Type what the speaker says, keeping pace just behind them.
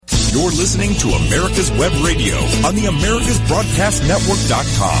You're listening to America's Web Radio on the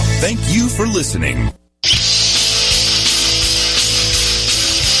AmericasBroadcastNetwork.com. Thank you for listening.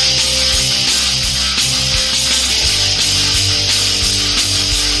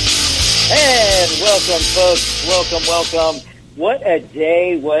 And welcome, folks. Welcome. What a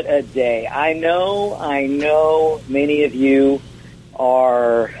day, what a day. I know many of you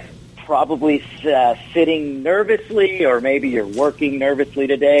are probably sitting nervously, or maybe you're working nervously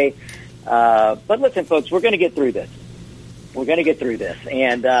today. But listen, folks, we're going to get through this.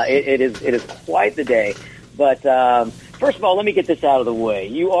 And it is quite the day. But first of all, let me get this out of the way.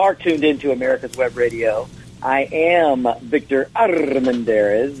 You are tuned into America's Web Radio. I am Victor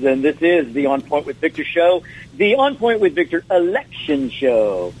Armendariz, and this is the On Point with Victor show, the On Point with Victor election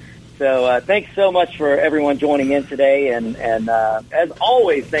show. So thanks so much for everyone joining in today, and as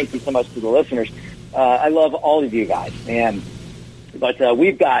always, thank you so much to the listeners. I love all of you guys, but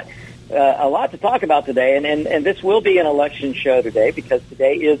we've got a lot to talk about today, and this will be an election show today because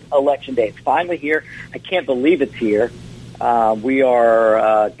today is Election Day. It's finally here. I can't believe it's here. We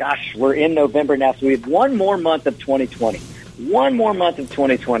are, we're in November now, so we have one more month of 2020.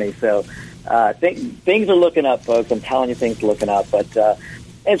 So things are looking up, folks. I'm telling you, things are looking up. But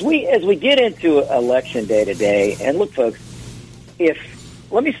as we get into Election Day today, and look, folks,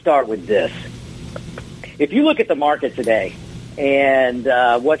 let me start with this. If you look at the market today and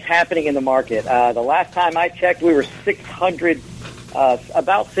what's happening in the market, the last time I checked, we were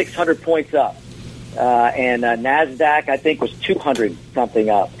about 600 points up. And NASDAQ, I think, was 200 something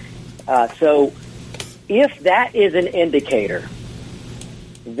up. So if that is an indicator,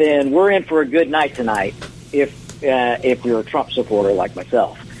 then we're in for a good night tonight if you're a Trump supporter like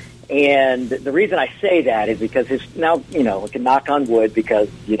myself. And the reason I say that is because now, we can knock on wood because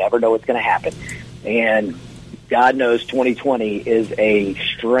you never know what's going to happen. And God knows 2020 is a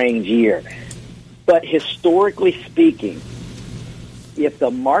strange year. But historically speaking, if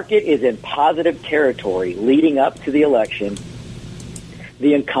the market is in positive territory leading up to the election,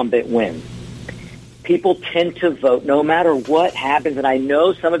 the incumbent wins. People tend to vote no matter what happens. And I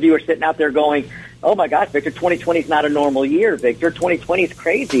know some of you are sitting out there going, oh, my gosh, Victor, 2020 is not a normal year. Victor, 2020 is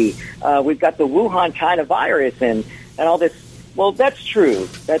crazy. We've got the Wuhan, China virus and all this. Well, that's true.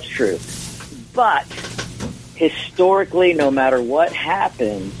 But historically, no matter what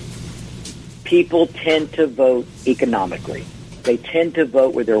happens, people tend to vote economically. They tend to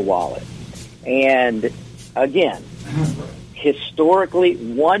vote with their wallet. And, again, historically,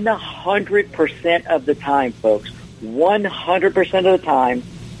 100% of the time, folks, 100% of the time,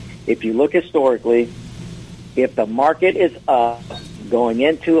 if you look historically, if the market is up going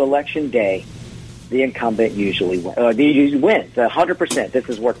into Election Day, the incumbent usually wins. 100%. This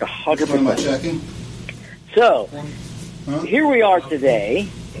has worked 100%. So, here we are today,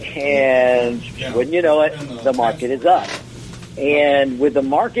 and wouldn't you know it, the market is up. And with the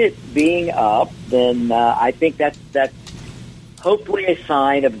market being up, then I think that's hopefully a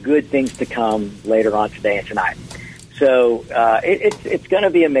sign of good things to come later on today and tonight. So it's going to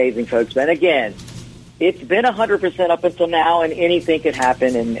be amazing, folks. And again, it's been 100% up until now, and anything could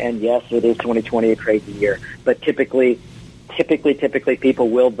happen. And yes, it is 2020, a crazy year. But typically, people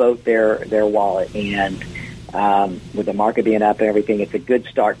will vote their wallet. And with the market being up and everything, it's a good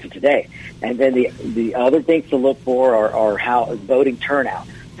start to today. And then the other things to look for are how voting turnout.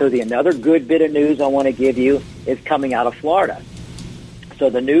 So another good bit of news I want to give you is coming out of Florida. So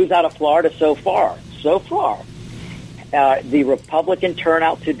the news out of Florida so far, the Republican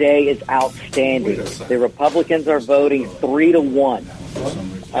turnout today is outstanding. The Republicans are voting 3-1.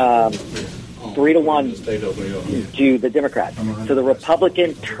 3-1 to the Democrats. So the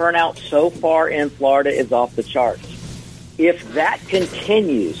Republican turnout so far in Florida is off the charts. If that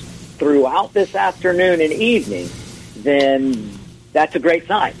continues throughout this afternoon and evening, then that's a great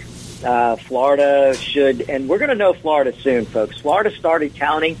sign. Florida should, and we're going to know Florida soon, folks. Florida started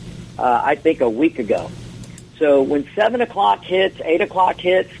counting, I think, a week ago. So when 7 o'clock hits, 8 o'clock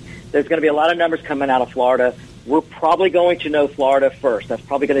hits, there's going to be a lot of numbers coming out of Florida. We're probably going to know Florida first. That's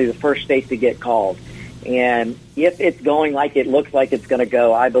probably going to be the first state to get called. And if it's going like it looks like it's going to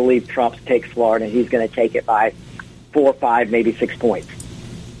go, I believe Trump takes Florida, and he's going to take it by 4, 5, maybe 6 points.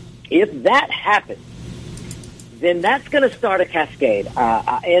 If that happens, then that's going to start a cascade,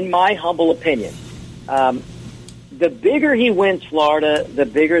 in my humble opinion. The bigger he wins Florida, the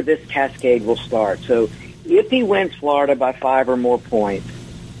bigger this cascade will start. So if he wins Florida by 5 or more points,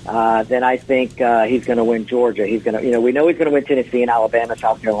 then I think he's going to win Georgia. He's going to, we know he's going to win Tennessee and Alabama,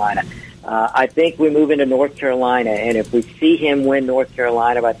 South Carolina. I think we move into North Carolina, and if we see him win North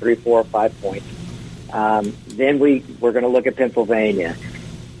Carolina by 3, 4, or 5 points, then we're going to look at Pennsylvania.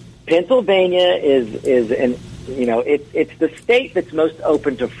 Pennsylvania is it's the state that's most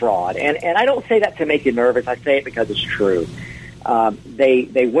open to fraud, and I don't say that to make you nervous. I say it because it's true.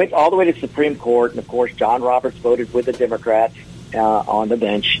 They went all the way to the Supreme Court, and of course, John Roberts voted with the Democrats on the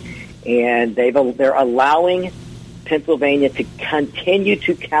bench, and they're allowing Pennsylvania to continue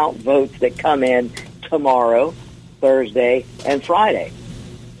to count votes that come in tomorrow, Thursday, and Friday.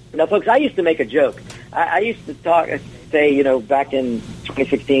 Now, folks, I used to make a joke. I used to say, back in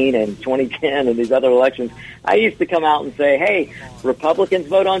 2016 and 2010 and these other elections, I used to come out and say, hey, Republicans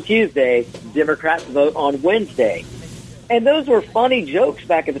vote on Tuesday, Democrats vote on Wednesday. And those were funny jokes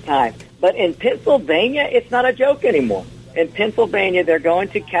back at the time. But in Pennsylvania, it's not a joke anymore. In Pennsylvania, they're going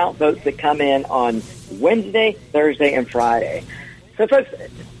to count votes that come in on Wednesday, Thursday, and Friday. So, folks,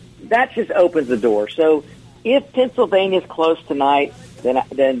 that just opens the door. So if Pennsylvania's close tonight,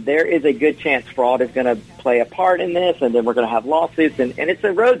 then there is a good chance fraud is going to play a part in this, and then we're going to have lawsuits, and it's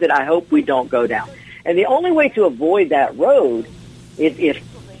a road that I hope we don't go down. And the only way to avoid that road is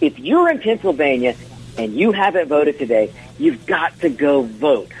if you're in Pennsylvania and you haven't voted today, you've got to go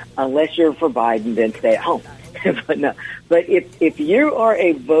vote. Unless you're for Biden, then stay at home. But if you are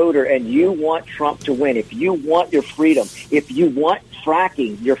a voter and you want Trump to win, if you want your freedom, if you want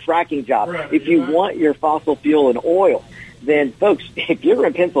fracking, your fracking job, if you want your fossil fuel and oil, then, folks, if you're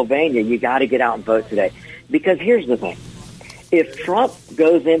in Pennsylvania, you got to get out and vote today. Because here's the thing. If Trump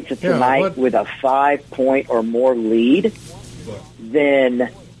goes into tonight with a 5-point or more lead, then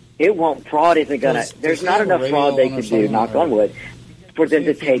it won't, fraud isn't going to, there's not enough fraud they can do, knock on wood, for them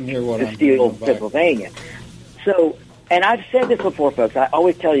to steal Pennsylvania. So, and I've said this before, folks, I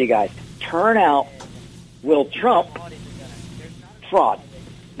always tell you guys, turnout will trump fraud.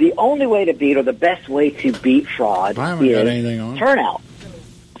 The only way to beat, or the best way to beat fraud, is turnout.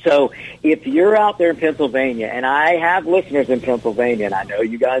 So if you're out there in Pennsylvania, and I have listeners in Pennsylvania, and I know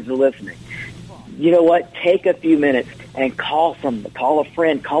you guys are listening, you know what? Take a few minutes and call a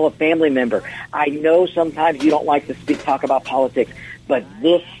friend, call a family member. I know sometimes you don't like to talk about politics, but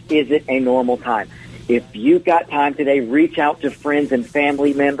this isn't a normal time. If you've got time today, reach out to friends and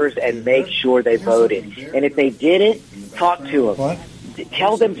family members and make sure they voted. And if they didn't, talk to them.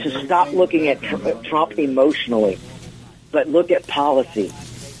 Tell them to stop looking at Trump emotionally, but look at policy.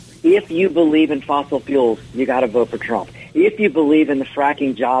 If you believe in fossil fuels, you got to vote for Trump. If you believe in the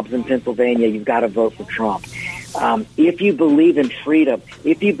fracking jobs in Pennsylvania, you've got to vote for Trump. If you believe in freedom,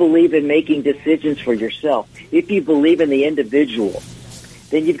 if you believe in making decisions for yourself, if you believe in the individual,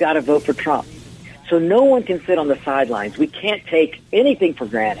 then you've got to vote for Trump. So no one can sit on the sidelines. We can't take anything for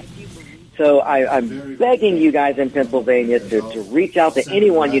granted. So I'm begging you guys in Pennsylvania to reach out to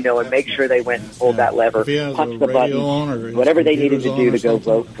anyone you know and make sure they went and pulled that lever, punch the button, whatever they needed to do to go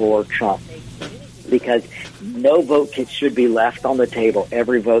vote for Trump. Because no vote should be left on the table.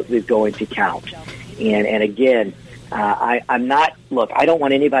 Every vote is going to count. And again, I'm not, look, I don't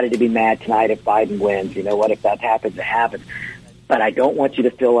want anybody to be mad tonight if Biden wins. You know what? If that happens, it happens. But I don't want you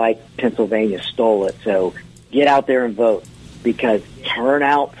to feel like Pennsylvania stole it. So get out there and vote, because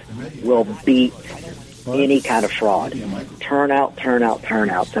turnout will beat any kind of fraud. Turnout.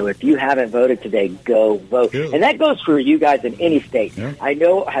 So if you haven't voted today, go vote. And that goes for you guys in any state. I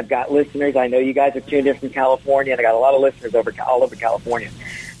know I've got listeners. I know you guys are tuned in from California, and I got a lot of listeners all over California.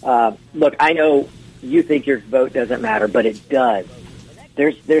 Look, I know you think your vote doesn't matter, but it does.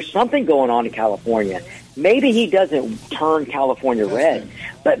 There's something going on in California. Maybe he doesn't turn California red,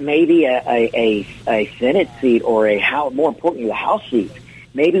 but maybe a Senate seat or more importantly, the House seat.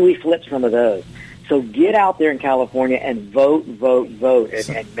 Maybe we flip some of those. So get out there in California and vote,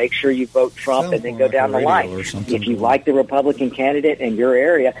 and make sure you vote Trump, and then go down the line. If you like the Republican candidate in your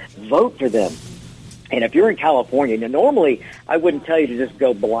area, vote for them. And if you're in California, now normally I wouldn't tell you to just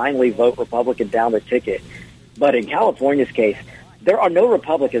go blindly vote Republican down the ticket, but in California's case, there are no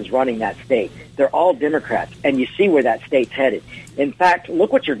Republicans running that state. They're all Democrats, and you see where that state's headed. In fact,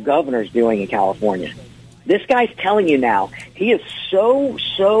 look what your governor's doing in California. This guy's telling you now, he is so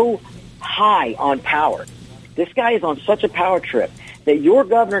high on power. This guy is on such a power trip that your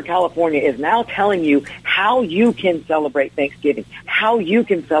governor of California is now telling you how you can celebrate Thanksgiving, how you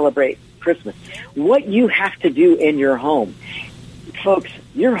can celebrate Christmas, what you have to do in your home. Folks,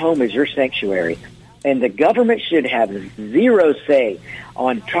 your home is your sanctuary. And the government should have zero say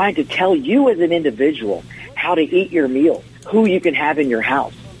on trying to tell you as an individual how to eat your meals, who you can have in your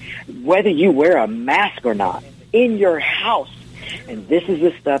house, whether you wear a mask or not, in your house. And this is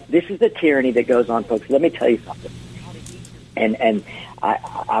the stuff, this is the tyranny that goes on, folks. Let me tell you something. And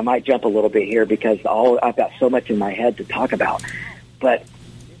I might jump a little bit here because I've got so much in my head to talk about. But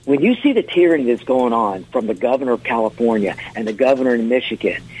when you see the tyranny that's going on from the governor of California and the governor in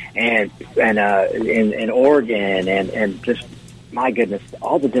Michigan and in Oregon and just, my goodness,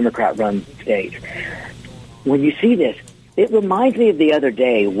 all the Democrat-run states, when you see this, it reminds me of the other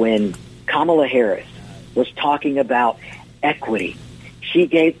day when Kamala Harris was talking about equity.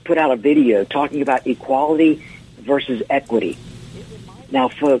 She put out a video talking about equality versus equity. Now,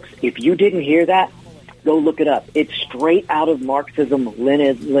 folks, if you didn't hear that, go look it up. It's straight out of Marxism,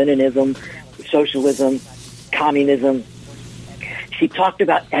 Leninism, socialism, communism. She talked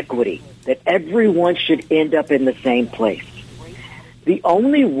about equity, that everyone should end up in the same place. The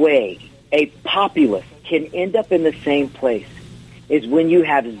only way a populace can end up in the same place is when you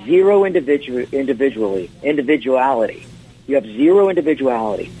have zero individuality. You have zero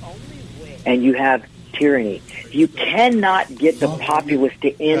individuality, and you have tyranny. You cannot get the populace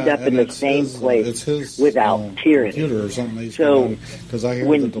to end up in the same place without tyranny. So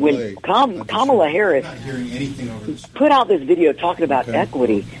when Kamala Harris put out this video talking about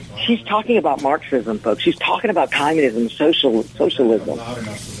equity, she's talking about Marxism, folks. She's talking about communism, socialism.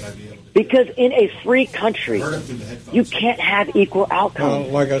 Because in a free country, you can't have equal outcomes.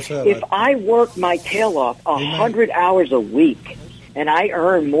 Well, like I said, if I work my tail off 100 hours a week and I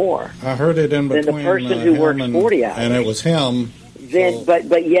earn more I heard it in between, than the person who works 40 hours, and it was him. Then, so.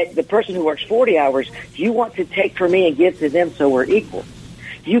 but yet the person who works 40 hours, you want to take from me and give to them, so we're equal.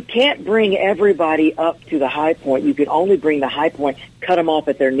 You can't bring everybody up to the high point. You can only bring the high point, cut them off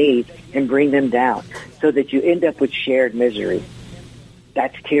at their knees, and bring them down so that you end up with shared misery.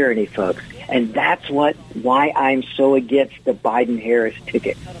 That's tyranny, folks. And that's why I'm so against the Biden-Harris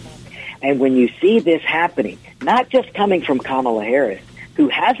ticket. And when you see this happening, not just coming from Kamala Harris, who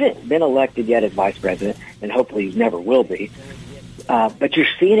hasn't been elected yet as vice president, and hopefully never will be, but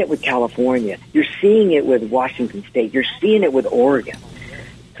you're seeing it with California. You're seeing it with Washington State. You're seeing it with Oregon.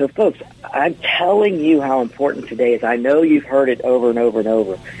 So, folks, I'm telling you how important today is. I know you've heard it over and over and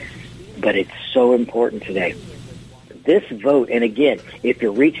over, but it's so important today. This vote, and again, if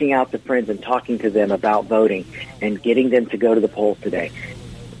you're reaching out to friends and talking to them about voting and getting them to go to the polls today,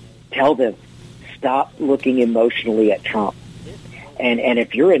 tell them, stop looking emotionally at Trump. And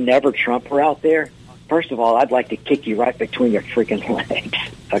if you're a never Trumper out there, first of all, I'd like to kick you right between your freaking legs.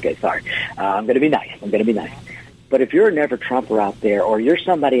 Okay, sorry. I'm going to be nice. But if you're a never Trumper out there, or you're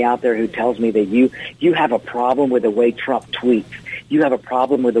somebody out there who tells me that you have a problem with the way Trump tweets, you have a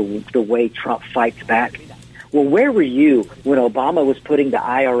problem with the way Trump fights back, well, where were you when Obama was putting the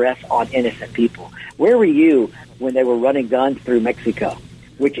IRS on innocent people? Where were you when they were running guns through Mexico,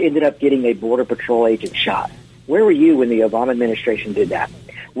 which ended up getting a Border Patrol agent shot? Where were you when the Obama administration did that?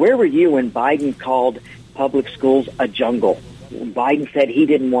 Where were you when Biden called public schools a jungle? When Biden said he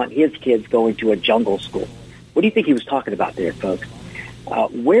didn't want his kids going to a jungle school. What do you think he was talking about there, folks?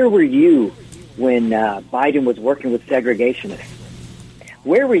 Where were you when Biden was working with segregationists?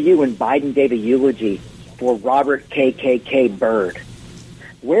 Where were you when Biden gave a eulogy for Robert KKK Byrd?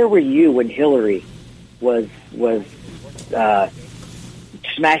 Where were you when Hillary was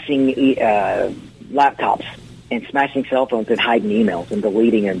smashing laptops and smashing cell phones and hiding emails and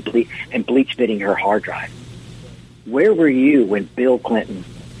deleting and bleach fitting her hard drive? Where were you when Bill Clinton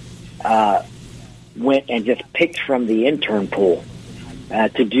went and just picked from the intern pool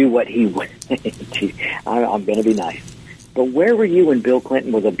to do what he wanted to? I'm going to be nice. But where were you when Bill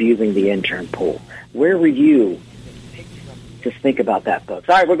Clinton was abusing the intern pool? Where were you? Just think about that, folks.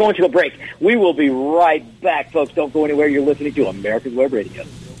 All right, we're going to a break. We will be right back, folks. Don't go anywhere. You're listening to America's Web Radio.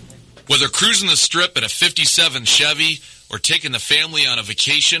 Whether cruising the strip in a 57 Chevy or taking the family on a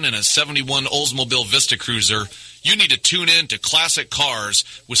vacation in a 71 Oldsmobile Vista Cruiser, you need to tune in to Classic Cars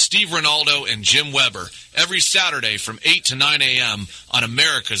with Steve Ronaldo and Jim Weber every Saturday from 8 to 9 a.m. on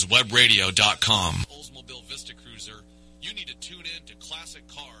americaswebradio.com. Oldsmobile Vista Cruiser, you need to tune in to Classic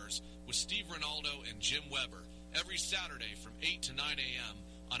Cars with Steve Ronaldo and Jim Weber every Saturday from 8 to 9 a.m.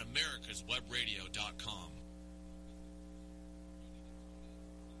 on americaswebradio.com.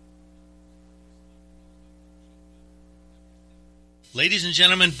 Ladies and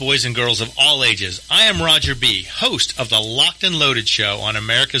gentlemen, boys and girls of all ages, I am Roger B., host of the Locked and Loaded Show on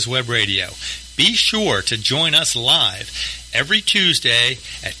America's Web Radio. Be sure to join us live every Tuesday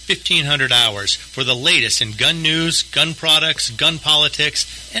at 1500 hours for the latest in gun news, gun products, gun politics,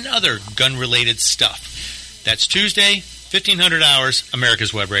 and other gun-related stuff. That's Tuesday, 1500 hours,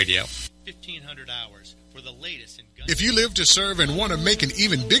 America's Web Radio. 1500 hours for the latest in gun. If you live to serve and want to make an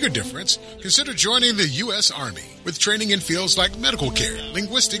even bigger difference, consider joining the U.S. Army. With training in fields like medical care,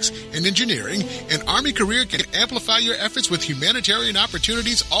 linguistics, and engineering, an Army career can amplify your efforts with humanitarian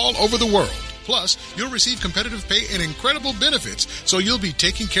opportunities all over the world. Plus, you'll receive competitive pay and incredible benefits, so you'll be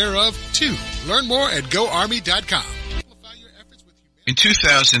taken care of, too. Learn more at GoArmy.com. In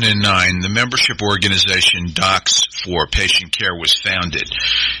 2009, the membership organization Docs for Patient Care was founded.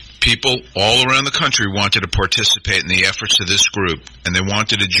 People all around the country wanted to participate in the efforts of this group, and they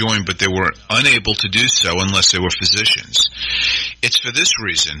wanted to join, but they were unable to do so unless they were physicians. It's for this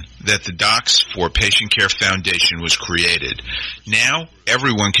reason that the Docs for Patient Care Foundation was created. Now,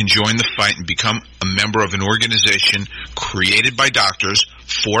 everyone can join the fight and become a member of an organization created by doctors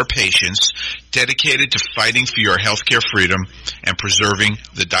for patients, dedicated to fighting for your healthcare freedom and preserving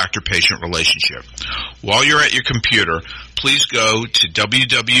the doctor-patient relationship. While you're at your computer, please go to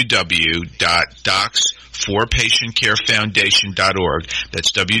www.docs4patientcarefoundation.org.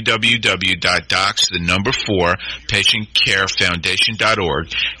 That's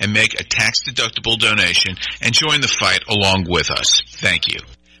www.docs4patientcarefoundation.org and make a tax-deductible donation and join the fight along with us. Thank you.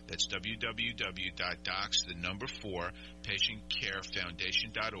 That's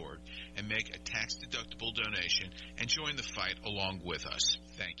www.docs4patientcarefoundation.org and make a tax-deductible donation and join the fight along with us.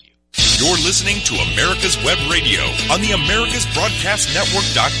 Thank you. You're listening to America's Web Radio on the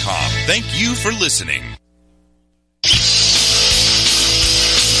AmericasBroadcastNetwork.com. Thank you for listening.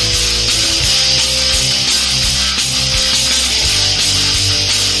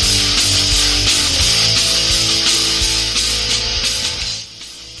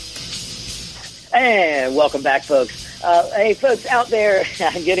 And welcome back, folks. Hey, folks out there,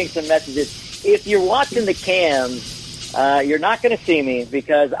 I'm getting some messages. If you're watching the cams, you're not going to see me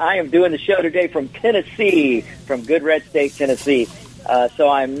because I am doing the show today from Tennessee, from Good Red State, Tennessee. So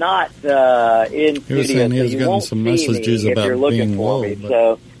I'm not in studio, so you won't see me if you're looking for me.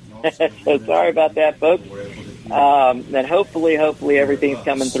 So, so sorry about that, folks. And hopefully everything's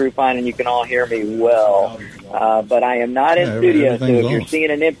coming through fine and you can all hear me well. But I am not in studio, so if you're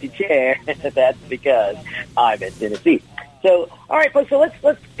seeing an empty chair, that's because I'm in Tennessee. So, all right, folks, so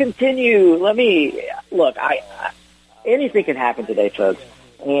let's continue. Look, anything can happen today, folks.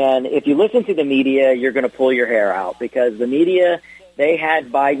 And if you listen to the media, you're going to pull your hair out because the media, they had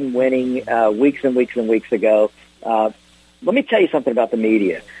Biden winning weeks and weeks and weeks ago. Let me tell you something about the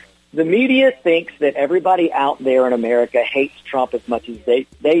media. The media thinks that everybody out there in America hates Trump as much as they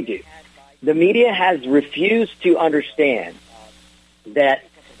do. The media has refused to understand that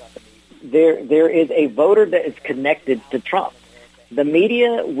there is a voter that is connected to Trump. The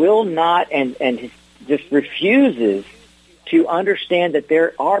media will not and just refuses to understand that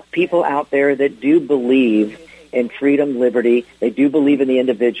there are people out there that do believe in freedom, liberty. They do believe in the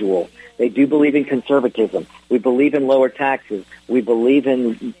individual. They do believe in conservatism. We believe in lower taxes. We believe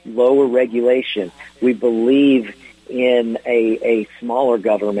in lower regulation. We believe in a smaller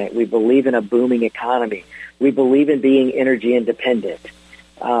government. We believe in a booming economy. We believe in being energy independent.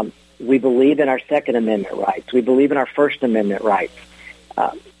 We believe in our Second Amendment rights. We believe in our First Amendment rights.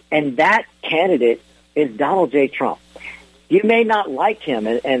 And that candidate is Donald J. Trump. You may not like him,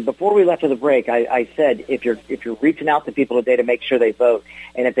 and before we left for the break, I said if you're reaching out to people today to make sure they vote,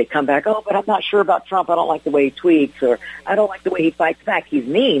 and if they come back, oh, but I'm not sure about Trump, I don't like the way he tweets, or I don't like the way he fights back, he's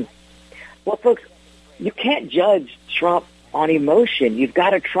mean. Well, folks, you can't judge Trump on emotion. You've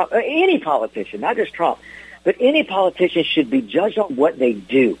got to Trump any politician, not just Trump, but any politician should be judged on what they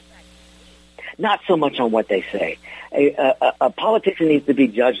do, not so much on what they say. A politician needs to be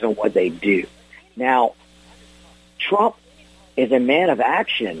judged on what they do. Now, Trump is a man of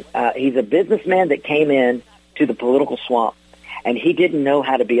action. He's a businessman that came in to the political swamp, and he didn't know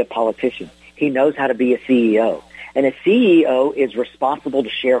how to be a politician. He knows how to be a CEO. And a CEO is responsible to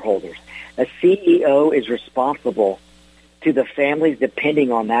shareholders. A CEO is responsible to the families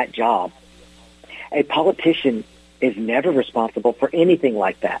depending on that job. A politician is never responsible for anything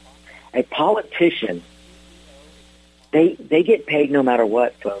like that. A politician, they get paid no matter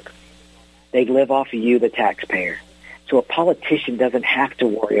what, folks. They live off of you, the taxpayer. So a politician doesn't have to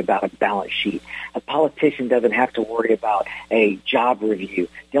worry about a balance sheet. A politician doesn't have to worry about a job review.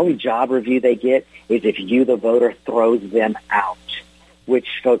 The only job review they get is if you, the voter, throws them out,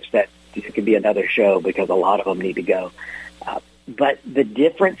 which, folks, that could be another show because a lot of them need to go. But the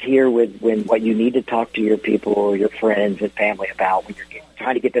difference here with what you need to talk to your people or your friends and family about when you're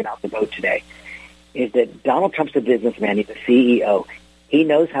trying to get them out to vote today is that Donald Trump's a businessman. He's a CEO. He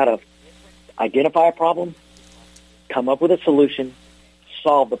knows how to identify a problem, come up with a solution,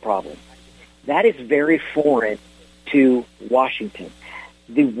 solve the problem. That is very foreign to Washington.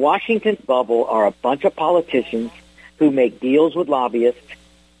 The Washington bubble are a bunch of politicians who make deals with lobbyists.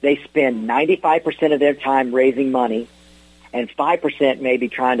 They spend 95% of their time raising money and 5% maybe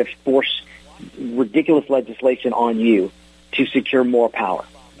trying to force ridiculous legislation on you to secure more power.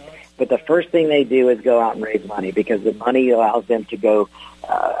 But the first thing they do is go out and raise money, because the money allows them to go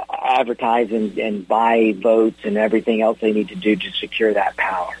advertise and buy votes and everything else they need to do to secure that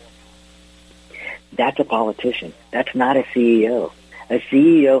power. That's a politician. That's not a CEO. A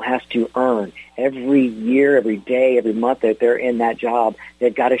CEO has to earn every year, every day, every month that they're in that job.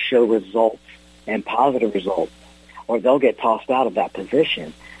 They've got to show results and positive results, or they'll get tossed out of that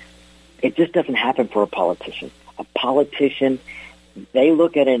position. It just doesn't happen for a politician. A politician, they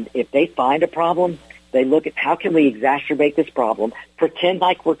look at it, if they find a problem, they look at how can we exacerbate this problem, pretend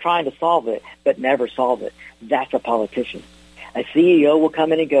like we're trying to solve it, but never solve it. That's a politician. A CEO will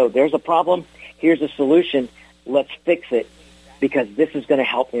come in and go, there's a problem, here's a solution, let's fix it, because this is going to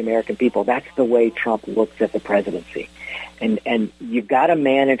help the American people. That's the way Trump looks at the presidency. And you've got a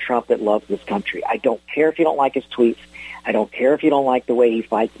man in Trump that loves this country. I don't care if you don't like his tweets. I don't care if you don't like the way he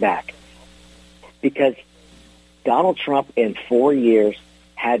fights back. Because Donald Trump in 4 years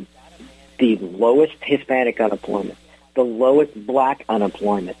had the lowest Hispanic unemployment, the lowest black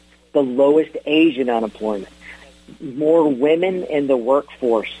unemployment, the lowest Asian unemployment, more women in the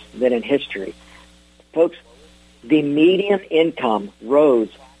workforce than in history. Folks, the median income rose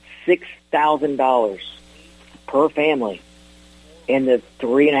 $6,000 per family in the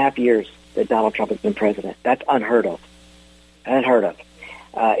 3.5 years that Donald Trump has been president. That's unheard of. Unheard of.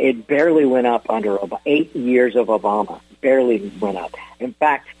 It barely went up under 8 years of Obama. Barely went up. In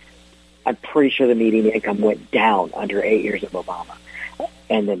fact, I'm pretty sure the median income went down under 8 years of Obama.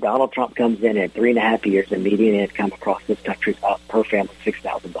 And then Donald Trump comes in at 3.5 years, the median income across this country is up per family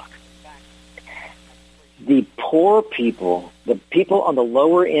 $6,000. The poor people, the people on the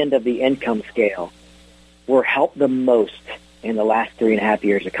lower end of the income scale, were helped the most in the last 3.5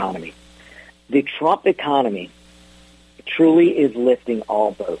 years economy. The Trump economy truly is lifting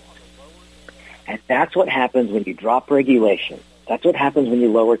all boats. And that's what happens when you drop regulation. That's what happens when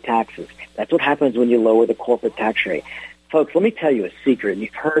you lower taxes. That's what happens when you lower the corporate tax rate. Folks, let me tell you a secret, and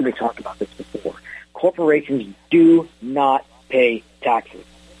you've heard me talk about this before. Corporations do not pay taxes.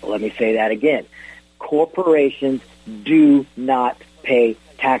 Well, let me say that again. Corporations do not pay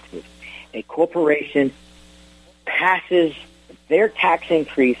taxes. A corporation passes their tax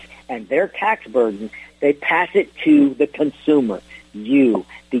increase and their tax burden, they pass it to the consumer, you.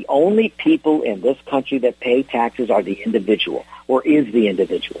 The only people in this country that pay taxes are the individual, or is the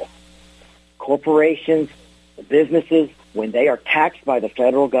individual. Corporations, businesses, when they are taxed by the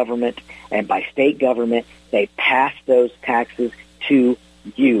federal government and by state government, they pass those taxes to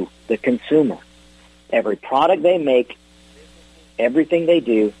you, the consumer. Every product they make, everything they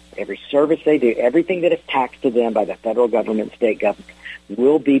do, every service they do, everything that is taxed to them by the federal government and state government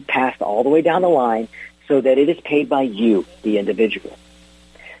will be passed all the way down the line so that it is paid by you, the individual.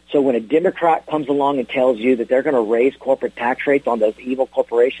 So when a Democrat comes along and tells you that they're going to raise corporate tax rates on those evil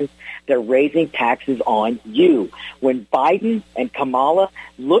corporations, they're raising taxes on you. When Biden and Kamala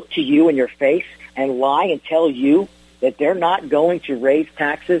look to you in your face and lie and tell you that they're not going to raise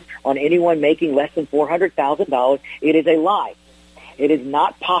taxes on anyone making less than $400,000, it is a lie. It is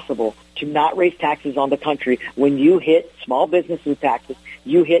not possible to not raise taxes on the country when you hit small businesses with taxes,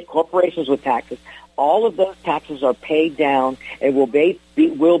 you hit corporations with taxes. All of those taxes are paid down and will be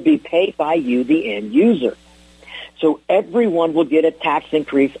paid by you, the end user. So everyone will get a tax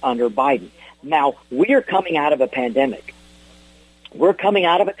increase under Biden. Now, we are coming out of a pandemic. We're coming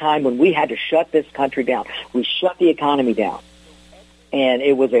out of a time when we had to shut this country down. We shut the economy down. And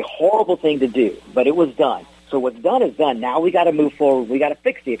it was a horrible thing to do, but it was done. So what's done is done. Now we got to move forward. We got to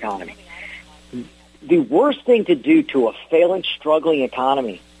fix the economy. The worst thing to do to a failing, struggling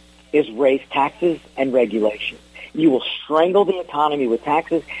economy is raise taxes and regulation. You will strangle the economy with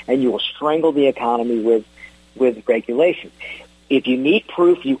taxes, and you will strangle the economy with regulation. If you need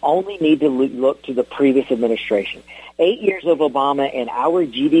proof, you only need to look to the previous administration. 8 years of Obama, and our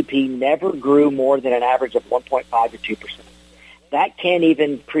GDP never grew more than an average of 1.5 to 2%. That can't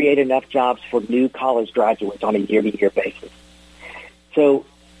even create enough jobs for new college graduates on a year-to-year basis. So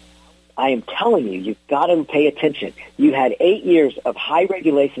I am telling you, you've got to pay attention. You had 8 years of high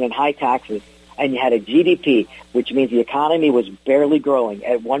regulation and high taxes, and you had a GDP, which means the economy was barely growing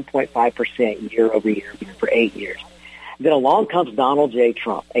at 1.5% year over year for 8 years. Then along comes Donald J.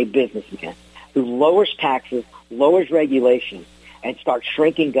 Trump, a businessman, who lowers taxes, lowers regulation, and starts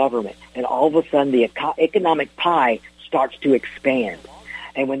shrinking government. And all of a sudden, the economic pie starts to expand.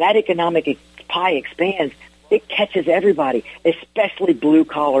 And when that economic pie expands, it catches everybody, especially blue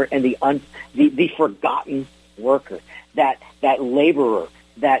collar and the forgotten worker, that laborer,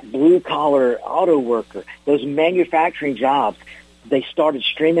 that blue collar auto worker, those manufacturing jobs. They started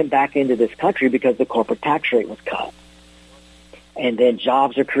streaming back into this country because the corporate tax rate was cut. And then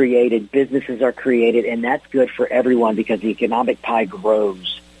jobs are created, businesses are created, and that's good for everyone because the economic pie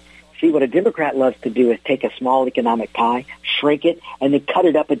grows. See, what a Democrat loves to do is take a small economic pie, shrink it, and then cut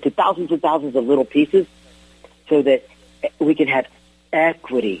it up into thousands and thousands of little pieces so that we can have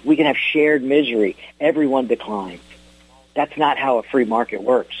equity. We can have shared misery. Everyone declines. That's not how a free market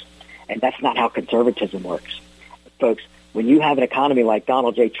works, and that's not how conservatism works. Folks, when you have an economy like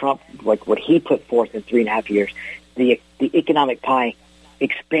Donald J. Trump, like what he put forth in 3.5 years, the economic pie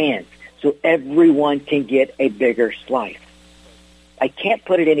expands so everyone can get a bigger slice. I can't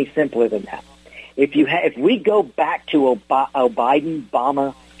put it any simpler than that. If we go back to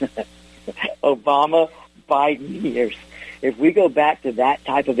Obama, Biden years, if we go back to that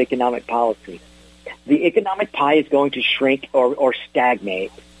type of economic policy, the economic pie is going to shrink or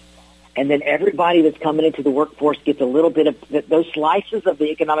stagnate. And then everybody that's coming into the workforce gets a little bit of those slices of the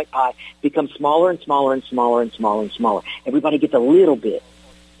economic pie become smaller and smaller and smaller and smaller and smaller. Everybody gets a little bit.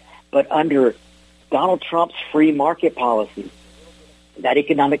 But under Donald Trump's free market policy, that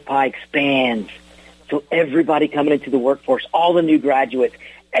economic pie expands. So everybody coming into the workforce, all the new graduates,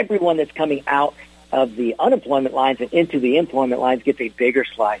 everyone that's coming out of the unemployment lines and into the employment lines gets a bigger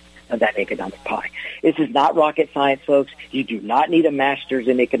slice of that economic pie. This is not rocket science, folks. You do not need a master's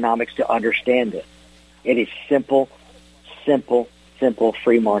in economics to understand this. It is simple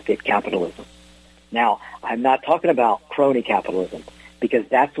free market capitalism. Now, I'm not talking about crony capitalism because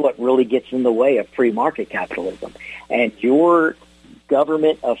that's what really gets in the way of free market capitalism. And your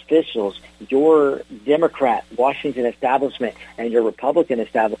government officials, your Democrat Washington establishment and your Republican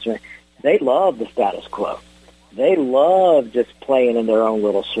establishment, they love the status quo. They love just playing in their own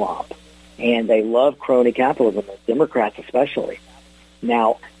little swamp. And they love crony capitalism, Democrats especially.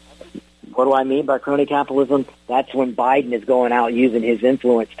 Now, what do I mean by crony capitalism? That's when Biden is going out using his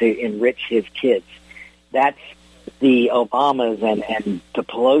influence to enrich his kids. That's the Obamas and the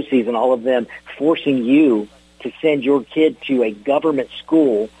Pelosi's and all of them forcing you to send your kid to a government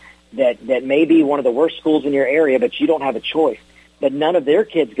school that may be one of the worst schools in your area, but you don't have a choice. But none of their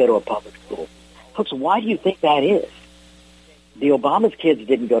kids go to a public school. Folks, why do you think that is? The Obama's kids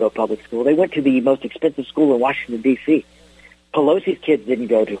didn't go to a public school. They went to the most expensive school in Washington, D.C. Pelosi's kids didn't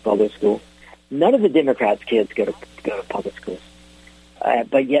go to a public school. None of the Democrats' kids go to public schools.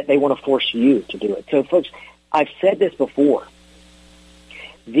 But yet they want to force you to do it. So, folks, I've said this before.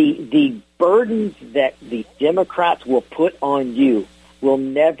 The burdens that the Democrats will put on you will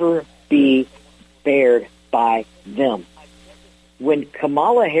never be bared by them. When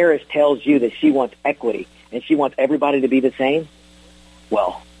Kamala Harris tells you that she wants equity and she wants everybody to be the same,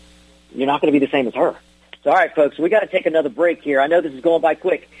 well, you're not going to be the same as her. So, all right, folks, we got to take another break here. I know this is going by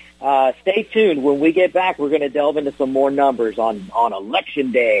quick. Stay tuned. When we get back, we're going to delve into some more numbers on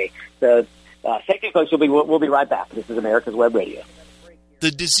Election Day. So, stay tuned, folks. We'll be right back. This is America's Web Radio.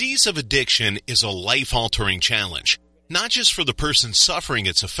 The disease of addiction is a life-altering challenge, not just for the person suffering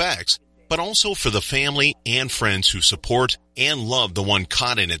its effects, but also for the family and friends who support and love the one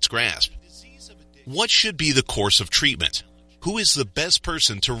caught in its grasp. What should be the course of treatment? Who is the best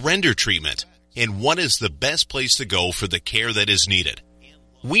person to render treatment? And what is the best place to go for the care that is needed?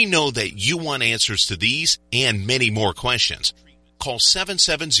 We know that you want answers to these and many more questions. Call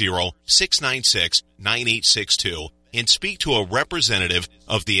 770-696-9862 and speak to a representative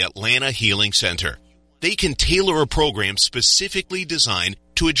of the Atlanta Healing Center. They can tailor a program specifically designed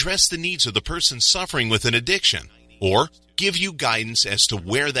to address the needs of the person suffering with an addiction, or give you guidance as to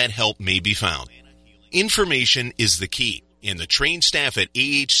where that help may be found. Information is the key, and the trained staff at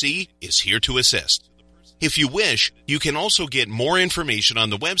AHC is here to assist. If you wish, you can also get more information on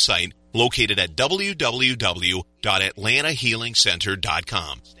the website located at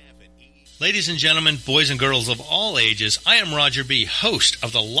www.atlantahealingcenter.com. Ladies and gentlemen, boys and girls of all ages, I am Roger B., host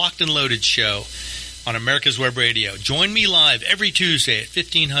of the Locked and Loaded Show on America's Web Radio. Join me live every Tuesday at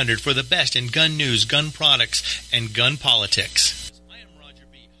 1500 for the best in gun news, gun products, and gun politics.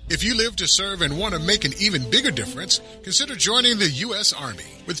 If you live to serve and want to make an even bigger difference, consider joining the U.S. Army.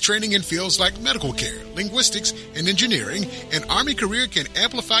 With training in fields like medical care, linguistics, and engineering, an Army career can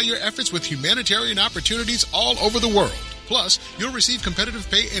amplify your efforts with humanitarian opportunities all over the world. Plus, you'll receive competitive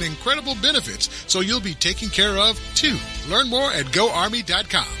pay and incredible benefits, so you'll be taken care of, too. Learn more at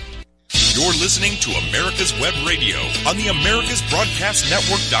GoArmy.com. You're listening to America's Web Radio on the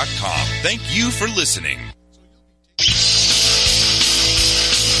AmericasBroadcastNetwork.com. Thank you for listening.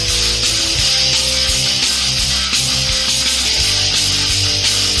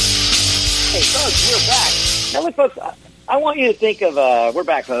 Hey, folks, we're back. Now, look, folks, I want you to think of, we're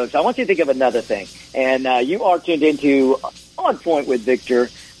back, folks. I want you to think of another thing. And you are tuned into On Point with Victor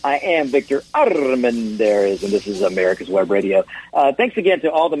I am Victor Armendariz, and this is America's Web Radio. Thanks again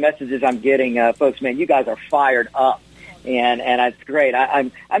to all the messages I'm getting. Folks, man, you guys are fired up, and it's great.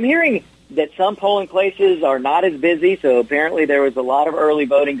 I'm hearing that some polling places are not as busy, so apparently there was a lot of early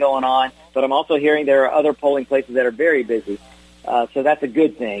voting going on, but I'm also hearing there are other polling places that are very busy, so that's a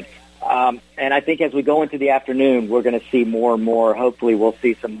good thing. And I think as we go into the afternoon, we're going to see more and more. Hopefully we'll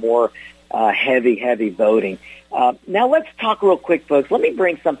see some more heavy voting. Now let's talk real quick, folks. Let me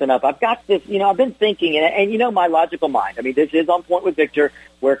bring something up. I've got this, I've been thinking, and my logical mind. I mean, this is on point with Victor,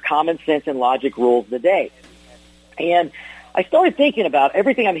 where common sense and logic rules the day. And I started thinking about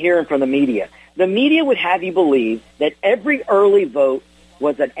everything I'm hearing from the media. The media would have you believe that every early vote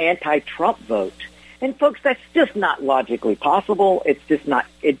was an anti-Trump vote. And folks, that's just not logically possible. It's just not,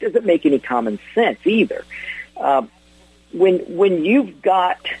 it doesn't make any common sense either. When you've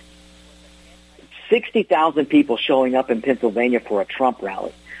got 60,000 people showing up in Pennsylvania for a Trump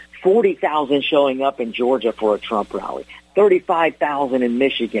rally, 40,000 showing up in Georgia for a Trump rally, 35,000 in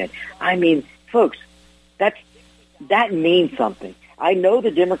Michigan. I mean, folks, that means something. I know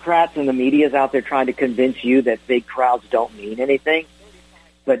the Democrats and the media is out there trying to convince you that big crowds don't mean anything,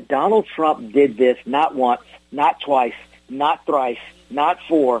 but Donald Trump did this not once, not twice, not thrice, not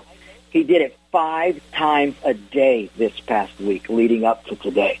four. He did it 5 times a day this past week leading up to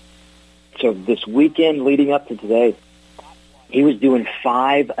today. So this weekend leading up to today, he was doing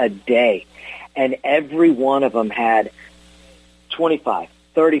 5 a day, and every one of them had 25,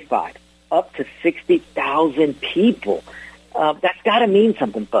 35, up to 60,000 people. That's got to mean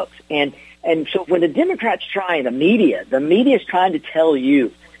something, folks. And so when the Democrats try, the media is trying to tell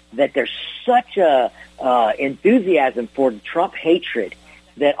you that there's such a enthusiasm for Trump hatred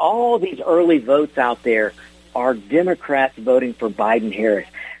that all these early votes out there are Democrats voting for Biden-Harris.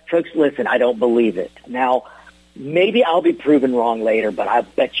 Folks, listen, I don't believe it. Now, maybe I'll be proven wrong later, but I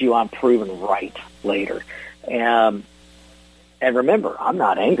bet you I'm proven right later. And remember, I'm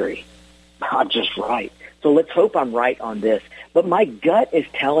not angry. I'm just right. So let's hope I'm right on this. But my gut is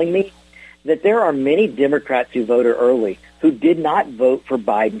telling me that there are many Democrats who voted early who did not vote for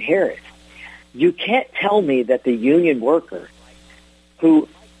Biden-Harris. You can't tell me that the union worker who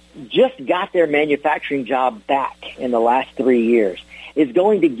just got their manufacturing job back in the last 3 years is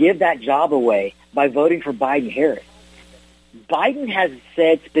going to give that job away by voting for Biden-Harris. Biden has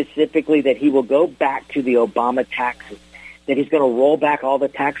said specifically that he will go back to the Obama taxes, that he's going to roll back all the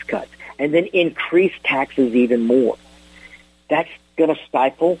tax cuts and then increase taxes even more. That's going to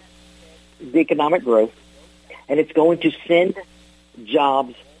stifle the economic growth, and it's going to send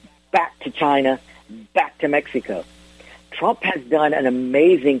jobs back to China, back to Mexico. Trump has done an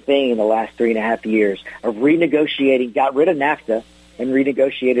amazing thing in the last 3.5 years of renegotiating, got rid of NAFTA, and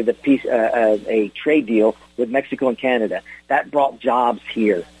renegotiated a trade deal with Mexico and Canada. That brought jobs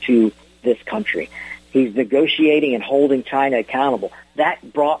here to this country. He's negotiating and holding China accountable.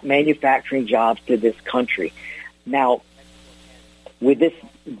 That brought manufacturing jobs to this country. Now, with this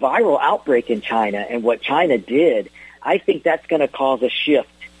viral outbreak in China and what China did, I think that's going to cause a shift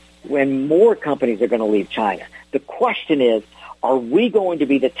when more companies are going to leave China. The question is, are we going to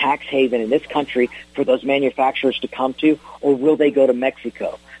be the tax haven in this country for those manufacturers to come to, or will they go to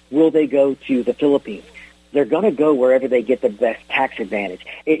Mexico? Will they go to the Philippines? They're going to go wherever they get the best tax advantage.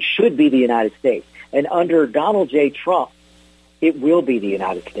 It should be the United States. And under Donald J. Trump, it will be the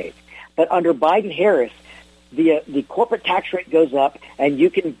United States. But under Biden-Harris, the corporate tax rate goes up, and you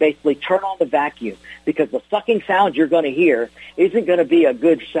can basically turn on the vacuum because the sucking sound you're going to hear isn't going to be a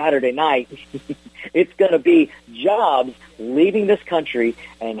good Saturday night. It's going to be jobs leaving this country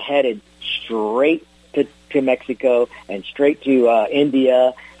and headed straight to Mexico and straight to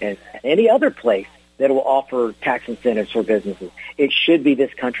India and any other place that will offer tax incentives for businesses. It should be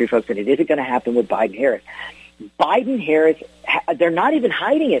this country, folks, and it isn't going to happen with Biden-Harris. Biden-Harris, they're not even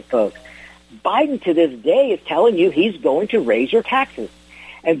hiding it, folks. Biden to this day is telling you he's going to raise your taxes.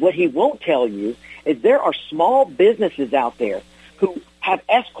 And what he won't tell you is there are small businesses out there who have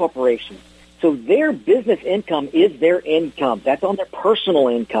S corporations. So their business income is their income. That's on their personal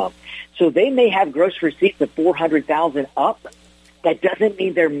income. So they may have gross receipts of $400,000 up. That doesn't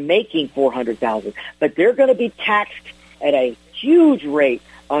mean they're making $400,000, but they're going to be taxed at a huge rate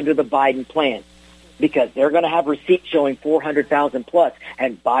under the Biden plan, because they're going to have receipts showing $400,000 plus.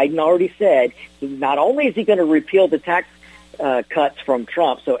 And Biden already said not only is he going to repeal the tax cuts from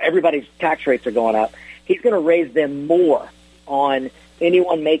Trump, so everybody's tax rates are going up, he's going to raise them more on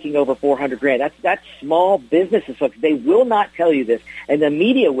anyone making over $400,000. That's small businesses, folks. They will not tell you this, and the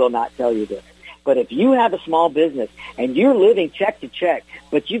media will not tell you this. But if you have a small business and you're living check to check,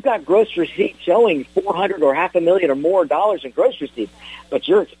 but you've got gross receipts showing $400,000 or $500,000 or more dollars in gross receipts, but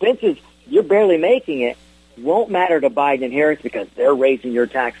your expenses, you're barely making it, won't matter to Biden and Harris because they're raising your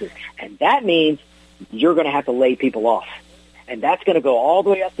taxes. And that means you're going to have to lay people off. And that's going to go all the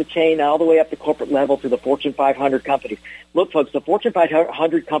way up the chain, all the way up the corporate level to the Fortune 500 companies. Look, folks, the Fortune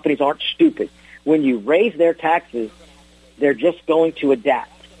 500 companies aren't stupid. When you raise their taxes, they're just going to adapt.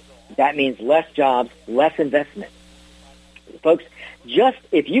 That means less jobs, less investment. Folks, just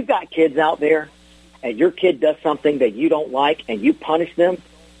if you've got kids out there and your kid does something that you don't like and you punish them,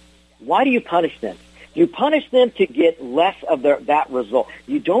 why do you punish them? You punish them to get less of that result.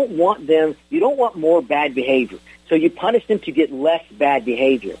 You don't want more bad behavior. So you punish them to get less bad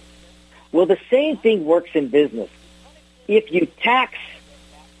behavior. Well, the same thing works in business. If you tax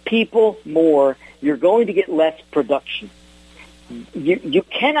people more, you're going to get less production. You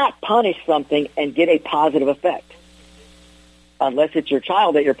cannot punish something and get a positive effect unless it's your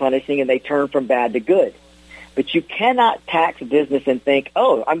child that you're punishing and they turn from bad to good. But you cannot tax business and think,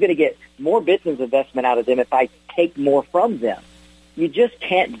 oh, I'm going to get more business investment out of them if I take more from them. You just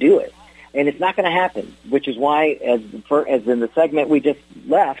can't do it. And it's not going to happen, which is why, as in the segment we just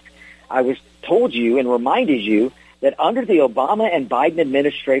left, I told you and reminded you that under the Obama and Biden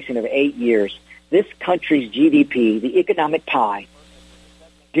administration of 8 years, this country's GDP, the economic pie,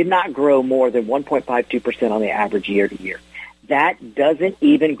 did not grow more than 1.52% on the average year to year. That doesn't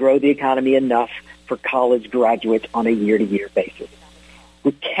even grow the economy enough for college graduates on a year-to-year basis.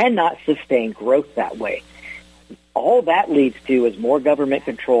 We cannot sustain growth that way. All that leads to is more government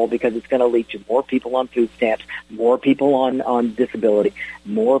control because it's going to lead to more people on food stamps, more people on disability,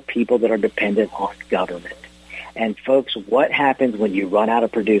 more people that are dependent on government. And folks, what happens when you run out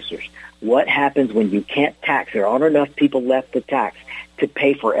of producers? What happens when you can't tax? There aren't enough people left to tax to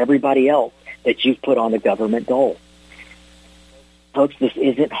pay for everybody else that you've put on the government dole. Folks, this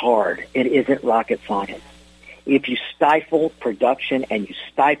isn't hard. It isn't rocket science. If you stifle production and you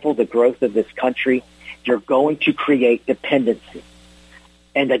stifle the growth of this country, you're going to create dependency.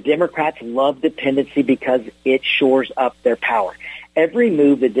 And the Democrats love dependency because it shores up their power. Every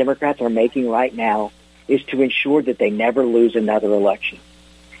move the Democrats are making right now is to ensure that they never lose another election.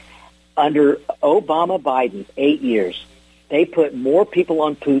 Under Obama-Biden, 8 years, they put more people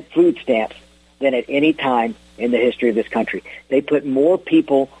on food stamps than at any time in the history of this country. They put more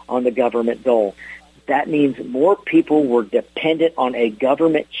people on the government dole. That means more people were dependent on a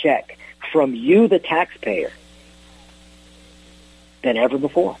government check from you, the taxpayer, than ever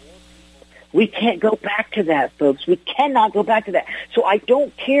before. We can't go back to that, folks. We cannot go back to that. So I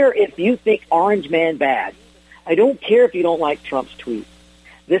don't care if you think Orange Man bad. I don't care if you don't like Trump's tweet.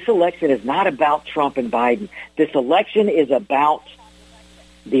 This election is not about Trump and Biden. This election is about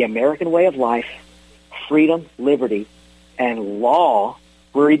the American way of life, freedom, liberty, and law.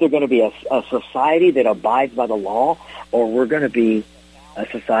 We're either going to be a society that abides by the law, or we're going to be a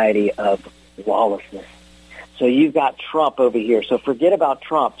society of lawlessness. So you've got Trump over here. So forget about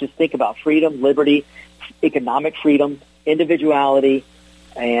Trump. Just think about freedom, liberty, economic freedom, individuality,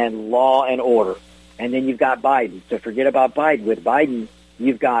 and law and order. And then you've got Biden. So forget about Biden. With Biden,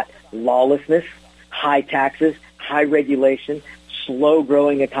 you've got lawlessness, high taxes, high regulation,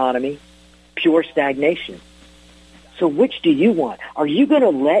 slow-growing economy, pure stagnation. So which do you want? Are you going to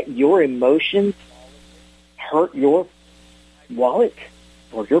let your emotions hurt your wallet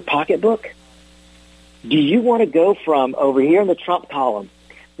or your pocketbook? Do you want to go from over here in the Trump column,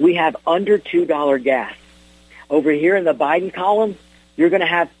 we have under $2 gas. Over here in the Biden column, you're going to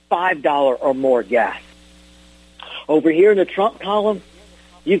have $5 or more gas. Over here in the Trump column,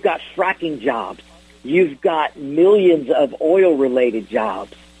 you've got fracking jobs. You've got millions of oil-related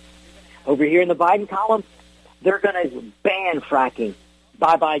jobs. Over here in the Biden column, they're going to ban fracking.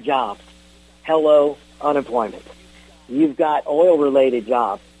 Bye-bye jobs. Hello, unemployment. You've got oil-related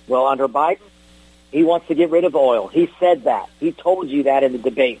jobs. Well, under Biden, he wants to get rid of oil. He said that. He told you that in the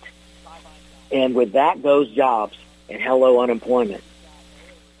debate. And with that goes jobs and hello, unemployment.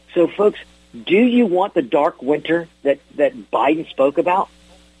 So, folks, do you want the dark winter that Biden spoke about?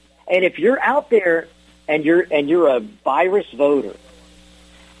 And if you're out there and you're a virus voter,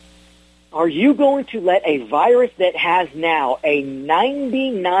 are you going to let a virus that has now a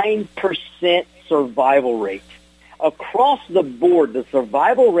 99% survival rate across the board? The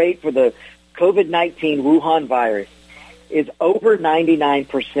survival rate for the COVID-19 Wuhan virus is over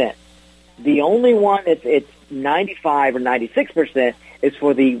 99%. The only one it's 95 or 96% is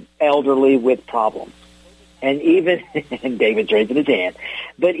for the elderly with problems. And even, and David's raising his hand,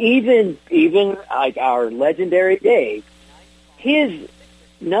 but even like our legendary Dave, his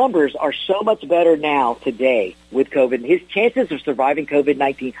numbers are so much better now today with COVID. His chances of surviving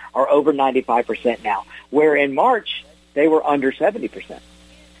COVID-19 are over 95% now, where in March they were under 70%.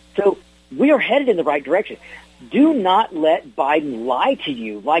 So we are headed in the right direction. Do not let Biden lie to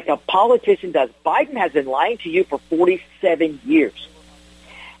you like a politician does. Biden has been lying to you for 47 years.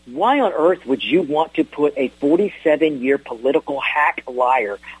 Why on earth would you want to put a 47-year political hack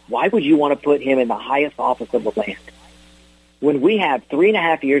liar? Why would you want to put him in the highest office of the land? When we have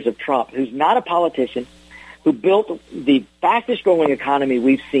 3.5 years of Trump, who's not a politician, who built the fastest growing economy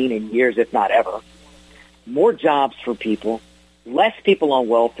we've seen in years, if not ever, more jobs for people, less people on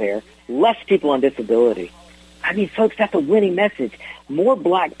welfare, less people on disability. I mean, folks, that's a winning message. More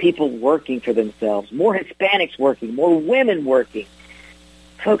black people working for themselves, more Hispanics working, more women working.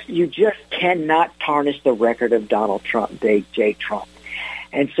 Folks, you just cannot tarnish the record of Donald Trump, J. Trump.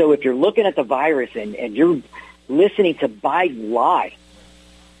 And so if you're looking at the virus and you're listening to Biden lie,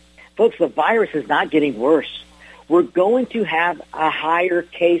 folks, the virus is not getting worse. We're going to have a higher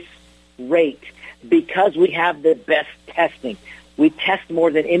case rate because we have the best testing. We test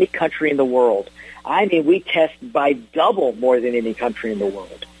more than any country in the world. I mean, we test by double more than any country in the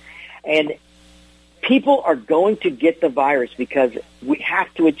world. And people are going to get the virus because we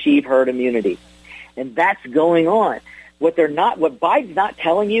have to achieve herd immunity. And that's going on. What Biden's not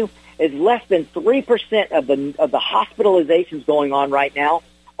telling you is less than 3% of the hospitalizations going on right now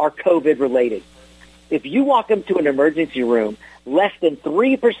are COVID related. If you walk into an emergency room, less than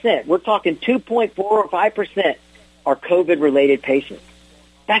 3%, we're talking 2.4 or 5% are COVID related patients.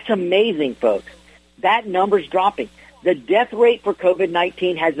 That's amazing, folks. That number's dropping. The death rate for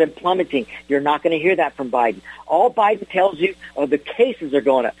COVID-19 has been plummeting. You're not going to hear that from Biden. All Biden tells you are the cases are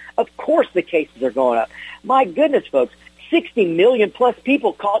going up. Of course the cases are going up. My goodness, folks, 60 million plus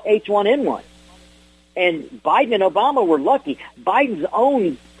people caught H1N1. And Biden and Obama were lucky. Biden's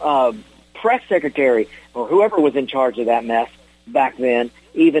own press secretary, or whoever was in charge of that mess back then,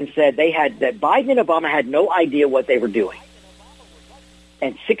 even said that Biden and Obama had no idea what they were doing.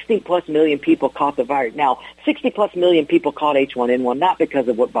 And 60-plus million people caught the virus. Now, 60-plus million people caught H1N1 not because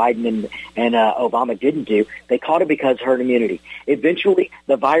of what Biden and Obama didn't do. They caught it because herd immunity. Eventually,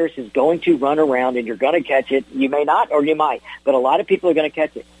 the virus is going to run around, and you're going to catch it. You may not, or you might, but a lot of people are going to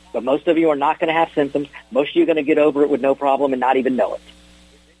catch it. But most of you are not going to have symptoms. Most of you are going to get over it with no problem and not even know it.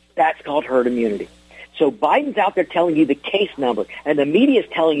 That's called herd immunity. So Biden's out there telling you the case number, and the media is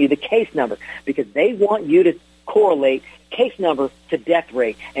telling you the case number because they want you to correlate case number to death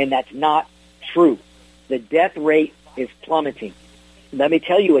rate, and that's not true. The death rate is plummeting. Let me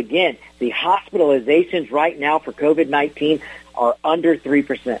tell you again, the hospitalizations right now for COVID-19 are under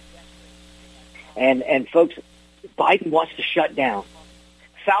 3%. And folks, Biden wants to shut down.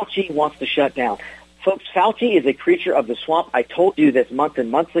 Fauci wants to shut down. Folks, Fauci is a creature of the swamp. I told you this months and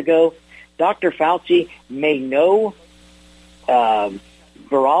months ago. Dr. Fauci may know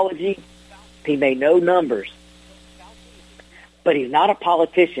virology. He may know numbers. But he's not a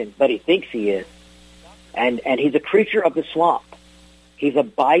politician, but he thinks he is. And he's a creature of the swamp. He's a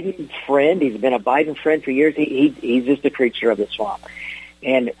Biden friend. He's been a Biden friend for years. He's just a creature of the swamp.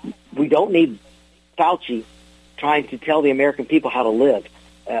 And we don't need Fauci trying to tell the American people how to live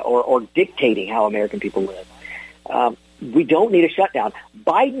or dictating how American people live. We don't need a shutdown.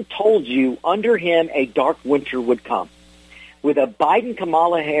 Biden told you under him a dark winter would come. With a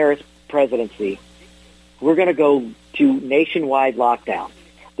Biden-Kamala Harris presidency, we're going to go to nationwide lockdown.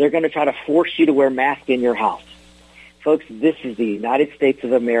 They're going to try to force you to wear masks in your house. Folks, this is the United States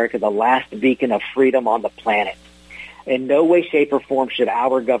of America, the last beacon of freedom on the planet. In no way, shape, or form should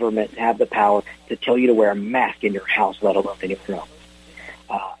our government have the power to tell you to wear a mask in your house, let alone in your home.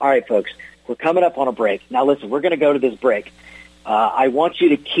 All right, folks, we're coming up on a break. Now, listen, we're going to go to this break. I want you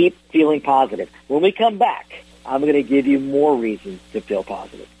to keep feeling positive. When we come back, I'm going to give you more reasons to feel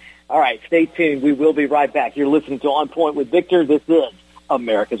positive. All right, stay tuned. We will be right back. You're listening to On Point with Victor. This is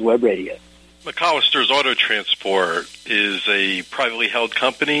America's Web Radio. McCollister's Auto Transport is a privately held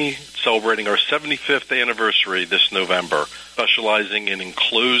company celebrating our 75th anniversary this November, specializing in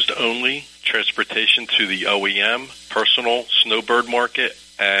enclosed-only transportation to the OEM, personal snowbird market,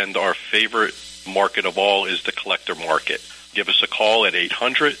 and our favorite market of all is the collector market. Give us a call at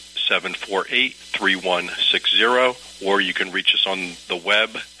 800-748-3160, or you can reach us on the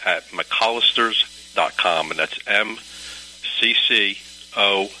web at McCollisters.com, and that's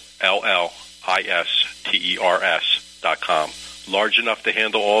McCollisters.com. Large enough to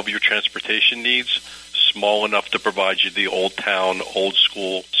handle all of your transportation needs, small enough to provide you the old town, old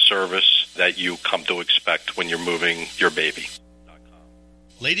school service that you come to expect when you're moving your baby.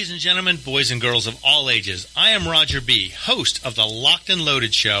 Ladies and gentlemen, boys and girls of all ages, I am Roger B., host of the Locked and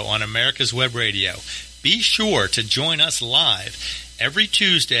Loaded Show on America's Web Radio. Be sure to join us live every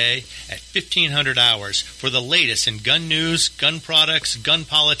Tuesday at 1500 hours for the latest in gun news, gun products, gun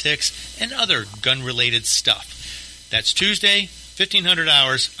politics, and other gun-related stuff. That's Tuesday, 1500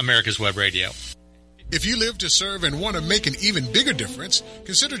 hours, America's Web Radio. If you live to serve and want to make an even bigger difference,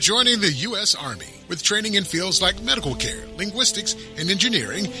 consider joining the U.S. Army. With training in fields like medical care, linguistics, and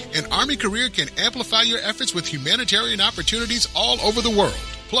engineering, an Army career can amplify your efforts with humanitarian opportunities all over the world.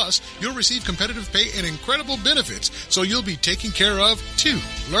 Plus, you'll receive competitive pay and incredible benefits, so you'll be taken care of, too.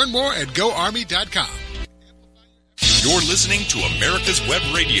 Learn more at GoArmy.com. You're listening to America's Web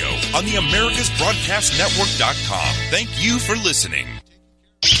Radio on the AmericasBroadcastNetwork.com. Thank you for listening.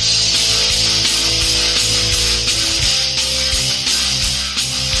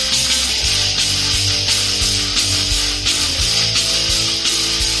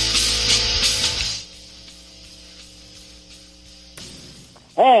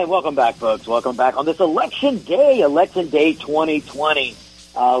 Hey, welcome back, folks. Welcome back on this Election Day 2020.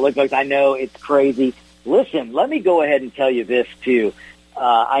 Look, folks, I know it's crazy. Listen, let me go ahead and tell you this, too.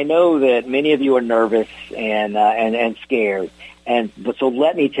 I know that many of you are nervous and scared. So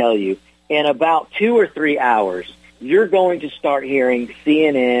let me tell you, in about 2 or 3 hours, you're going to start hearing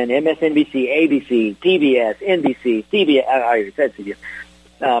CNN, MSNBC, ABC, PBS, NBC, CBS, I already said CBS,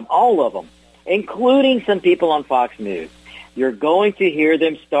 all of them, including some people on Fox News. You're going to hear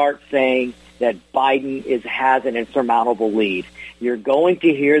them start saying that Biden has an insurmountable lead. You're going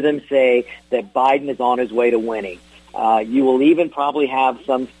to hear them say that Biden is on his way to winning. You will even probably have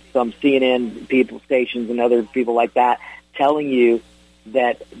some CNN people stations and other people like that telling you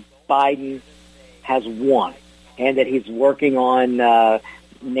that Biden has won and that he's working on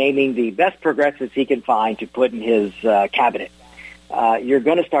naming the best progressives he can find to put in his cabinet. You're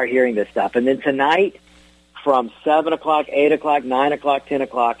going to start hearing this stuff. And then tonight, from 7 o'clock, 8 o'clock, 9 o'clock, 10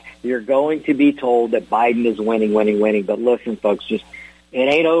 o'clock, you're going to be told that Biden is winning. But listen, folks, it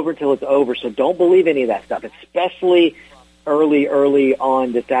ain't over till it's over, so don't believe any of that stuff, especially early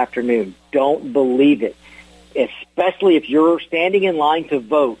on this afternoon. Don't believe it, especially if you're standing in line to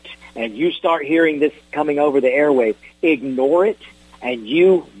vote and you start hearing this coming over the airwaves. Ignore it and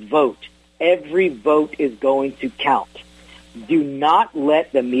you vote. Every vote is going to count. Do not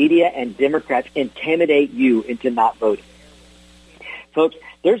let the media and Democrats intimidate you into not voting. Folks,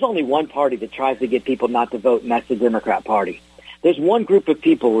 there's only one party that tries to get people not to vote, and that's the Democrat Party. There's one group of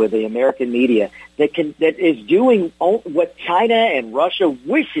people with the American media that is doing what China and Russia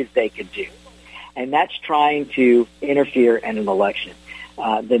wishes they could do, and that's trying to interfere in an election.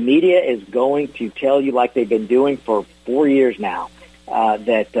 The media is going to tell you, like they've been doing for 4 years now,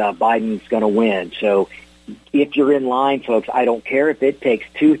 that Biden's going to win. So if you're in line, folks, I don't care if it takes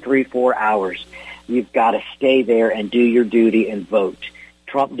 2, 3, 4 hours. You've got to stay there and do your duty and vote.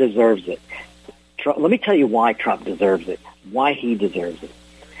 Trump deserves it. Let me tell you why Trump deserves it, why he deserves it.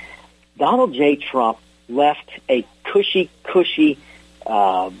 Donald J. Trump left a cushy,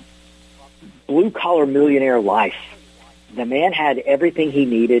 blue-collar millionaire life. The man had everything he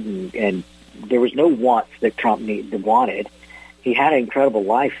needed, and there was no wants that Trump wanted. He had an incredible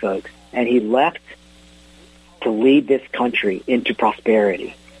life, folks, and he left to lead this country into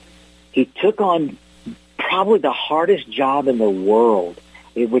prosperity. He took on probably the hardest job in the world,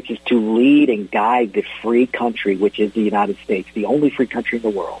 which is to lead and guide the free country, which is the United States, the only free country in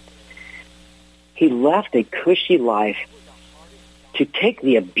the world. He left a cushy life to take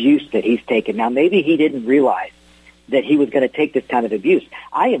the abuse that he's taken. Now, maybe he didn't realize that he was going to take this kind of abuse.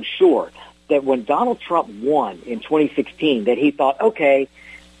 I am sure that when Donald Trump won in 2016, that he thought, okay,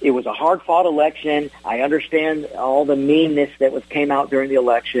 it was a hard-fought election. I understand all the meanness that came out during the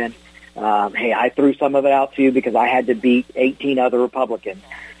election. Hey, I threw some of it out too because I had to beat 18 other Republicans.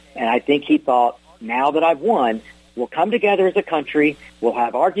 And I think he thought, now that I've won, we'll come together as a country, we'll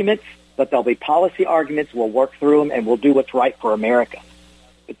have arguments, but there'll be policy arguments, we'll work through them, and we'll do what's right for America.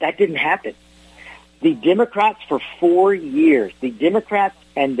 But that didn't happen. The Democrats for 4 years, the Democrats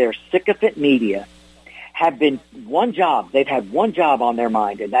and their sycophant media have been they've had one job on their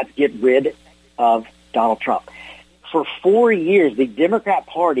mind, and that's get rid of Donald Trump. For 4 years, the Democrat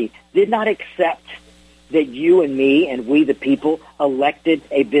Party did not accept that you and me and we the people elected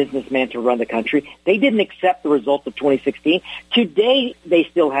a businessman to run the country. They didn't accept the results of 2016. Today, they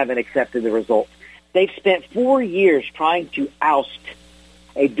still haven't accepted the results. They've spent 4 years trying to oust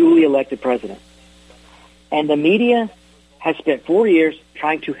a duly elected president. And the media has spent 4 years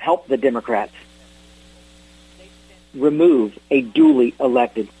trying to help the Democrats remove a duly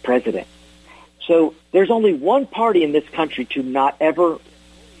elected president. So there's only one party in this country to not ever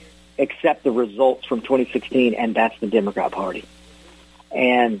accept the results from 2016, and that's the Democrat Party.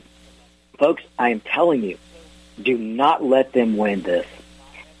 And, folks, I am telling you, do not let them win this.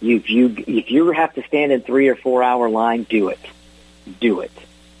 If you have to stand in 3 or 4 hour line, do it. Do it.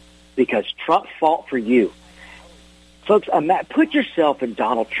 Because Trump fought for you. Folks, put yourself in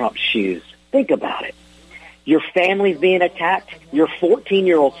Donald Trump's shoes. Think about it. Your family's being attacked. Your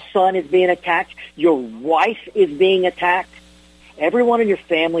 14-year-old son is being attacked. Your wife is being attacked. Everyone in your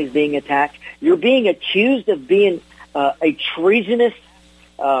family is being attacked. You're being accused of being a treasonous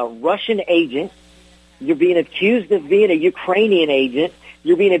Russian agent. You're being accused of being a Ukrainian agent.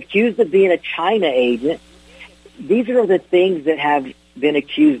 You're being accused of being a China agent. These are the things that have been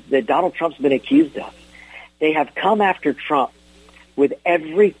accused, that Donald Trump's been accused of. They have come after Trump with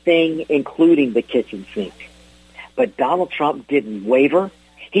everything, including the kitchen sink. But Donald Trump didn't waver.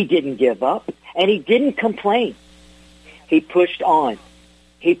 He didn't give up. And he didn't complain. He pushed on.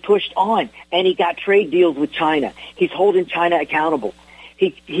 He pushed on. And he got trade deals with China. He's holding China accountable.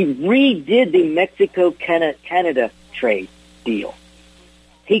 He redid the Mexico-Canada trade deal.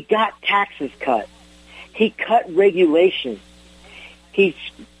 He got taxes cut. He cut regulations. He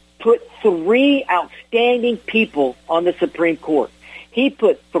put 3 outstanding people on the Supreme Court. He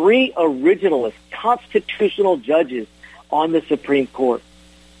put 3 originalist constitutional judges on the Supreme Court.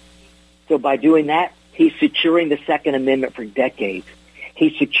 So by doing that, he's securing the Second Amendment for decades.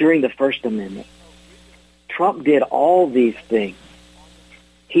 He's securing the First Amendment. Trump did all these things.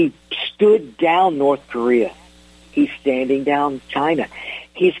 He stood down North Korea. He's standing down China.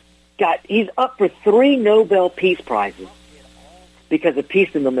 He's up for 3 Nobel Peace Prizes because of peace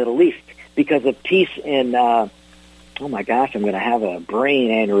in the Middle East, because of peace in, oh my gosh, I'm going to have a brain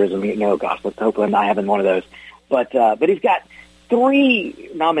aneurysm. No, gosh, let's hope I'm not having one of those. But he's got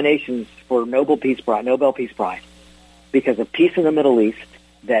 3 nominations for Nobel Peace Prize because of peace in the Middle East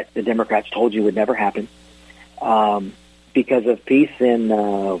that the Democrats told you would never happen. Because of peace in,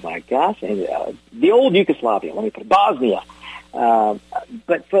 oh my gosh, the old Yugoslavia, let me put it, Bosnia.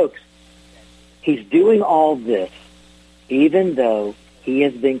 But folks, he's doing all this even though he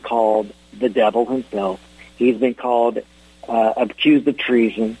has been called the devil himself. He's been called, accused of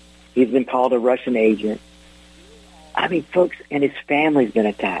treason. He's been called a Russian agent. I mean, folks, and his family's been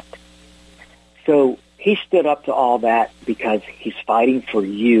attacked. So he stood up to all that because he's fighting for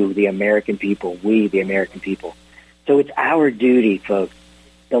you, the American people, we, the American people. So it's our duty, folks.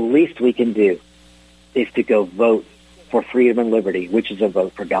 The least we can do is to go vote for freedom and liberty, which is a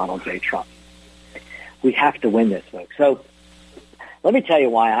vote for Donald J. Trump. We have to win this, folks. So let me tell you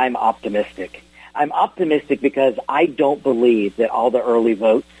why I'm optimistic. I'm optimistic because I don't believe that all the early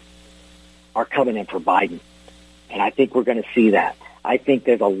votes are coming in for Biden. And I think we're going to see that. I think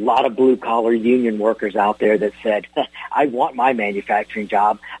there's a lot of blue-collar union workers out there that said, I want my manufacturing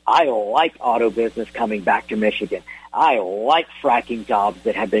job. I like auto business coming back to Michigan. I like fracking jobs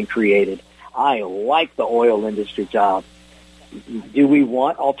that have been created. I like the oil industry jobs. Do we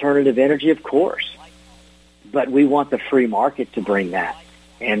want alternative energy? Of course. But we want the free market to bring that.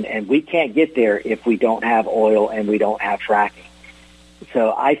 And we can't get there if we don't have oil and we don't have fracking.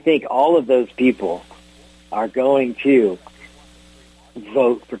 So I think all of those people are going to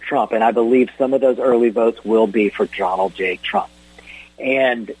vote for Trump. And I believe some of those early votes will be for Donald J. Trump.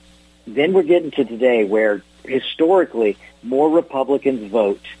 And then we're getting to today where historically more Republicans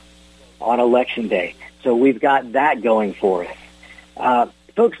vote on Election Day. So we've got that going for us.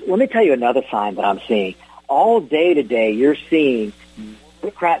 Folks, let me tell you another sign that I'm seeing. All day today, you're seeing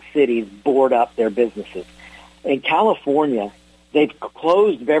Democrat cities board up their businesses. In California, they've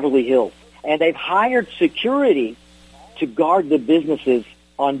closed Beverly Hills, and they've hired security to guard the businesses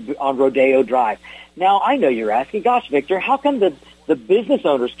on Rodeo Drive. Now, I know you're asking, gosh, Victor, how come the business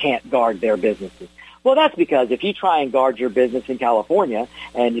owners can't guard their businesses? Well, that's because if you try and guard your business in California,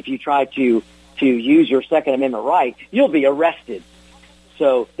 and if you try to use your Second Amendment right, you'll be arrested.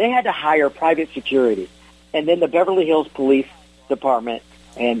 So they had to hire private security. And then the Beverly Hills Police Department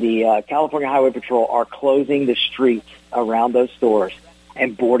and the California Highway Patrol are closing the streets around those stores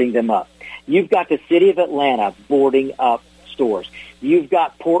and boarding them up. You've got the city of Atlanta boarding up stores. You've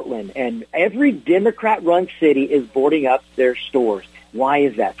got Portland, and every Democrat-run city is boarding up their stores. Why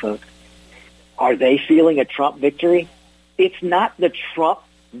is that, folks? Are they feeling a Trump victory? It's not the Trump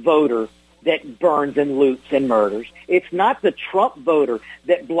voter that burns and loots and murders. It's not the Trump voter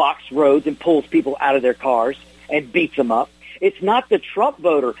that blocks roads and pulls people out of their cars and beats them up. It's not the Trump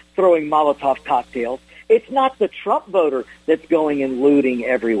voter throwing Molotov cocktails. It's not the Trump voter that's going and looting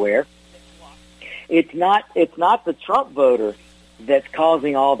everywhere. It's not the Trump voter that's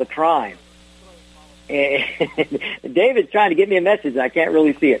causing all the crime. And David's trying to give me a message, and I can't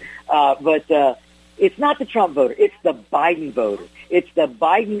really see it. But it's not the Trump voter. It's the Biden voter. It's the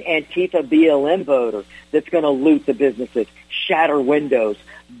Biden Antifa BLM voter that's going to loot the businesses, shatter windows,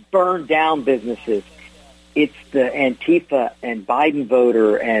 burn down businesses. It's the Antifa and Biden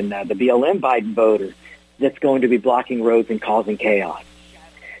voter and the BLM Biden voter that's going to be blocking roads and causing chaos.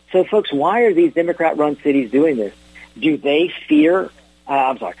 So, folks, why are these Democrat-run cities doing this? Do they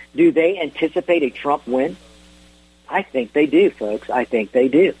do they anticipate a Trump win? I think they do, folks. I think they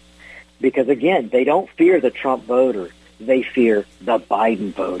do. Because, again, they don't fear the Trump voter. They fear the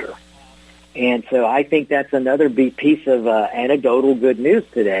Biden voter. And so I think that's another piece of anecdotal good news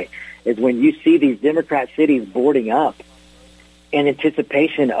today, is when you see these Democrat cities boarding up in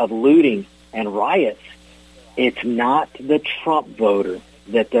anticipation of looting and riots, it's not the Trump voter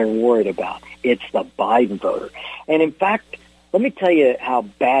that they're worried about. It's the Biden voter. And, in fact, let me tell you how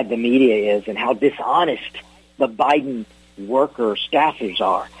bad the media is and how dishonest the Biden worker staffers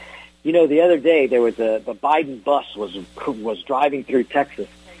are. You know, the other day there was the Biden bus was driving through Texas,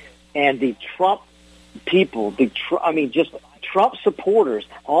 and the Trump people, just Trump supporters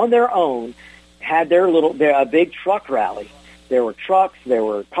on their own had a big truck rally. There were trucks, there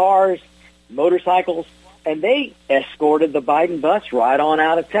were cars, motorcycles, and they escorted the Biden bus right on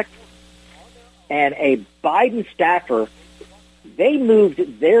out of Texas. And a Biden staffer, they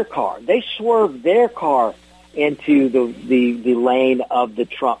moved their car. They swerved their car into the lane of the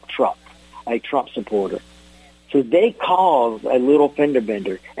Trump truck, a Trump supporter. So they caused a little fender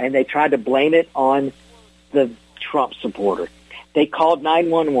bender, and they tried to blame it on the Trump supporter. They called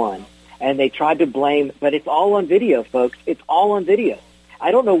 911, and they tried to blame, but it's all on video, folks. It's all on video.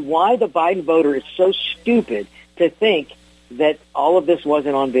 I don't know why the Biden voter is so stupid to think that all of this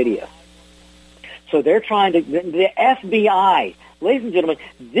wasn't on video. So they're trying to, the FBI, ladies and gentlemen,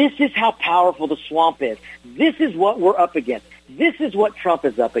 this is how powerful the swamp is. This is what we're up against. This is what Trump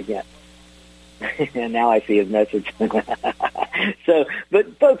is up against. And now I see his message. But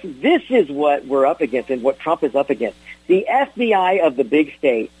folks, this is what we're up against and what Trump is up against. The FBI of the big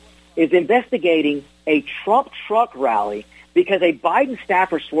state is investigating a Trump truck rally because a Biden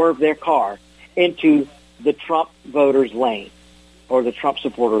staffer swerved their car into the Trump voters' lane or the Trump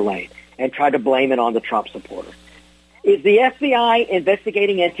supporter lane and tried to blame it on the Trump supporter. Is the FBI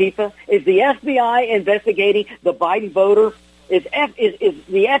investigating Antifa? Is the FBI investigating the Biden voter? Is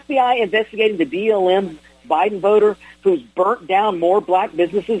the FBI investigating the BLM Biden voter who's burnt down more black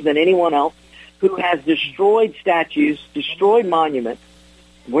businesses than anyone else, who has destroyed statues, destroyed monuments?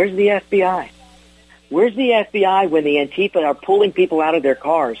 Where's the FBI? Where's the FBI when the Antifa are pulling people out of their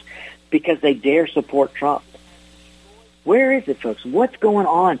cars because they dare support Trump? Where is it, folks? What's going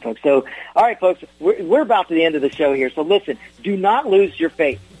on, folks? So, all right, folks, we're about to the end of the show here. So listen, do not lose your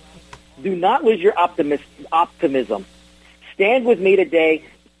faith. Do not lose your optimism. Stand with me today.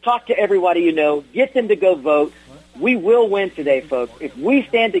 Talk to everybody you know. Get them to go vote. We will win today, folks. If we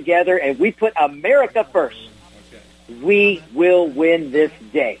stand together and we put America first, we will win this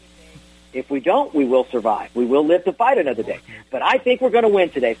day. If we don't, we will survive. We will live to fight another day. But I think we're going to win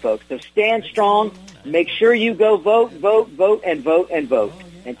today, folks. So stand strong. Make sure you go vote, vote, vote, and vote, and vote.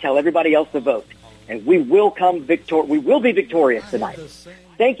 And tell everybody else to vote. And we will we will be victorious tonight.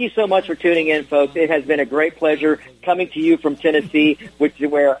 Thank you so much for tuning in, folks. It has been a great pleasure coming to you from Tennessee,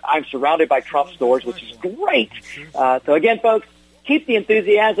 where I'm surrounded by Trump stores, which is great. So again, folks, keep the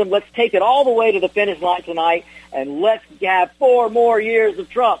enthusiasm. Let's take it all the way to the finish line tonight, and let's have 4 more years of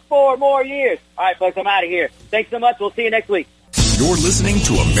Trump. 4 more years. All right, folks, I'm out of here. Thanks so much. We'll see you next week. You're listening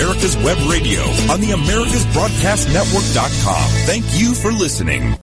to America's Web Radio on the AmericasBroadcastNetwork.com. Thank you for listening.